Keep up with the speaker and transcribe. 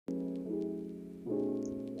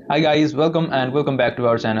Hi guys, welcome back to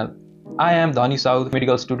our channel. I am Dhani South,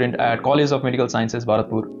 medical student at College of Medical Sciences,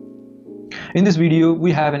 Bharatpur. In this video,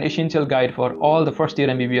 we have an essential guide for all the first year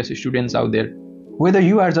MBBS students out there. Whether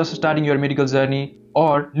you are just starting your medical journey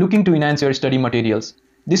or looking to enhance your study materials,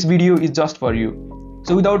 this video is just for you.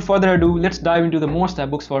 So without further ado, let's dive into the most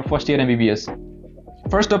books for first year MBBS.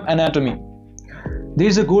 First up, Anatomy. There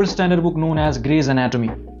is a gold standard book known as Gray's Anatomy.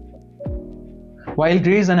 While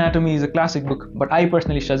Gray's Anatomy is a classic book, but I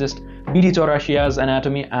personally suggest B.D. Chaurasia's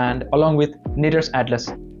Anatomy and along with Nader's Atlas.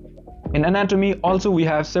 In Anatomy, also we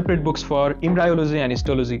have separate books for embryology and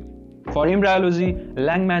histology. For embryology,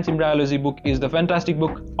 Langman's embryology book is the fantastic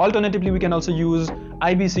book. Alternatively, we can also use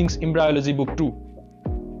I.B. Singh's embryology book too.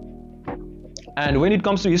 And when it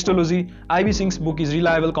comes to histology, I.B. Singh's book is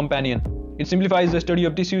reliable companion. It simplifies the study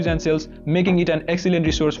of tissues and cells, making it an excellent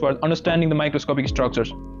resource for understanding the microscopic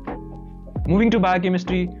structures. Moving to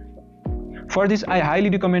biochemistry, for this I highly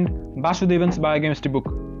recommend Vasudevan's biochemistry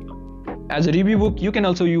book. As a review book, you can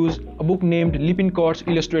also use a book named Lippincott's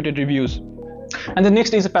Illustrated Reviews. And the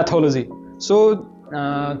next is pathology. So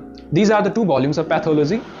these are the two volumes of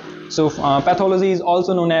pathology. So pathology is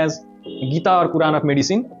also known as Gita or Quran of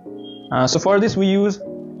medicine. So for this we use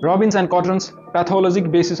Robbins and Cotton's Pathologic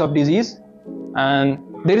Basis of Disease, and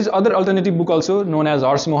there is other alternative book also known as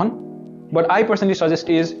Ars Mohan, but I personally suggest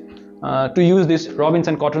is to use this Robbins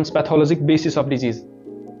and Cotton's Pathologic Basis of Disease.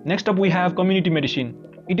 Next up we have Community Medicine.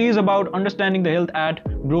 It is about understanding the health at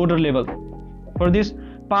broader level. For this,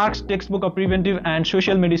 Park's textbook of preventive and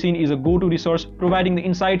social medicine is a go-to resource providing the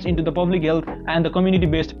insights into the public health and the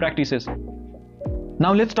community-based practices.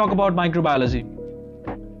 Now let's talk about microbiology.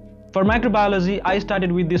 For microbiology, I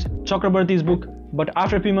started with this Chakrabarti's book, but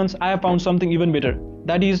after a few months I have found something even better.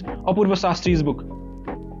 That is Apurva Shastri's book.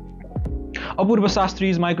 Apurva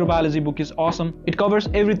Shastri's microbiology book is awesome. It covers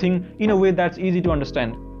everything in a way that's easy to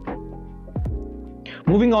understand.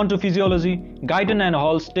 Moving on to physiology, Guyton and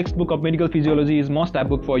Hall's textbook of medical physiology is must-have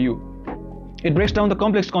book for you. It breaks down the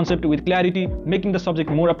complex concept with clarity, making the subject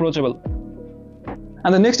more approachable.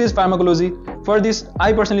 And the next is pharmacology. For this,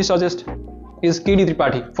 I personally suggest is K.D.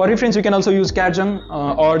 Tripathi. For reference, you can also use Kajang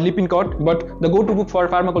or Lippincott, but the go-to book for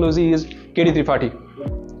pharmacology is K.D. Tripathi.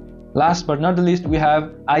 Last but not the least, we have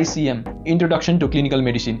ICM, Introduction to Clinical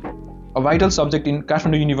Medicine, a vital subject in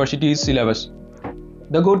Kathmandu University's syllabus.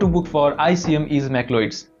 The go-to book for ICM is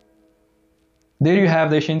Macleod's. There you have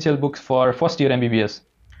the essential books for first year MBBS.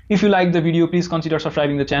 If you liked the video, please consider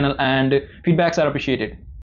subscribing the channel and feedbacks are appreciated.